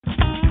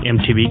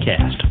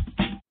MTBCast.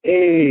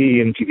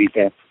 Hey,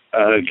 MTBCast.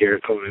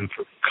 Garrett calling in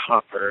for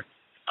Copper.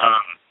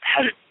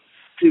 Had a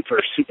super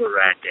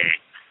rad day.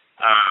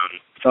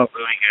 Felt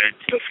really good,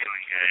 still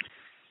feeling good.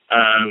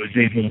 Was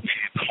able to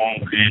call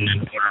in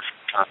and order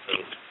from top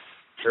of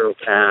Zero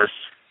Pass.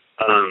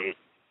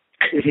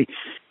 It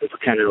was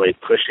kind of like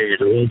pushing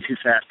it a little too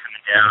fast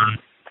coming down.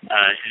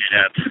 Ended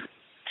up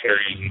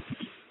tearing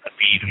a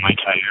bead in my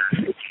tire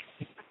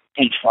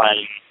and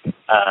sliding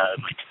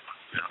my tube.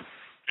 So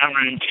not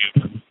running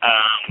tube.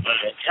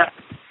 But yeah,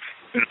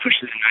 I'm gonna push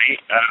it tonight.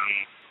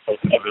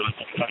 Hope everyone's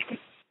having fun.